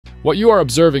What you are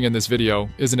observing in this video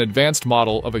is an advanced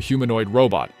model of a humanoid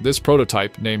robot. This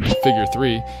prototype, named Figure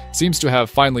 3, seems to have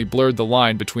finally blurred the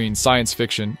line between science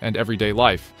fiction and everyday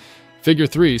life. Figure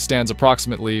 3 stands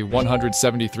approximately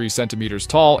 173 centimeters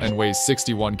tall and weighs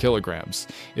 61 kilograms.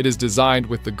 It is designed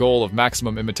with the goal of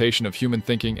maximum imitation of human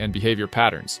thinking and behavior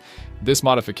patterns. This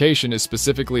modification is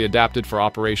specifically adapted for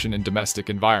operation in domestic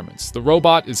environments. The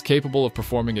robot is capable of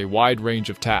performing a wide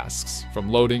range of tasks,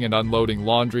 from loading and unloading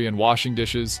laundry and washing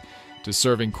dishes, to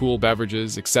serving cool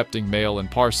beverages, accepting mail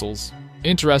and parcels.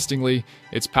 Interestingly,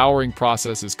 its powering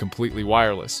process is completely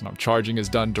wireless, and charging is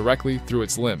done directly through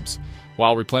its limbs.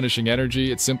 While replenishing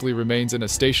energy, it simply remains in a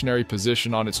stationary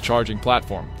position on its charging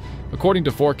platform. According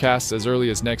to forecasts as early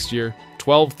as next year,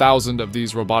 12,000 of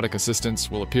these robotic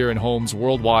assistants will appear in homes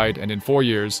worldwide, and in 4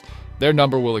 years, their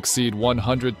number will exceed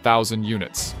 100,000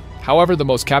 units. However, the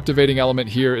most captivating element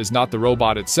here is not the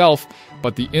robot itself,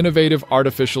 but the innovative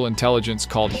artificial intelligence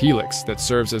called Helix that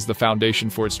serves as the foundation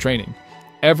for its training.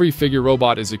 Every Figure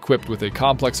robot is equipped with a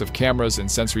complex of cameras and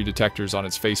sensory detectors on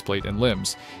its faceplate and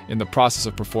limbs. In the process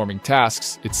of performing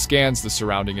tasks, it scans the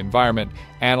surrounding environment,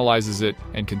 analyzes it,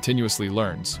 and continuously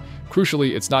learns.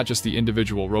 Crucially, it's not just the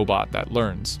individual robot that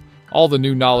learns. All the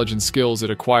new knowledge and skills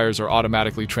it acquires are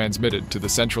automatically transmitted to the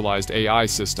centralized AI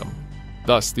system.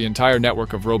 Thus, the entire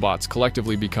network of robots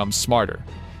collectively becomes smarter.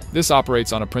 This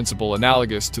operates on a principle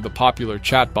analogous to the popular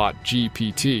chatbot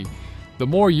GPT. The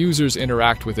more users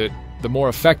interact with it, the more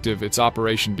effective its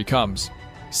operation becomes.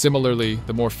 Similarly,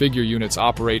 the more Figure units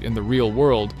operate in the real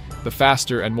world, the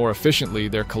faster and more efficiently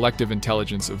their collective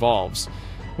intelligence evolves.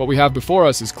 What we have before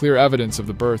us is clear evidence of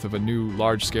the birth of a new,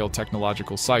 large-scale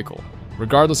technological cycle.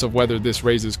 Regardless of whether this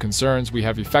raises concerns, we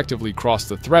have effectively crossed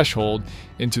the threshold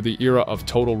into the era of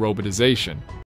total robotization.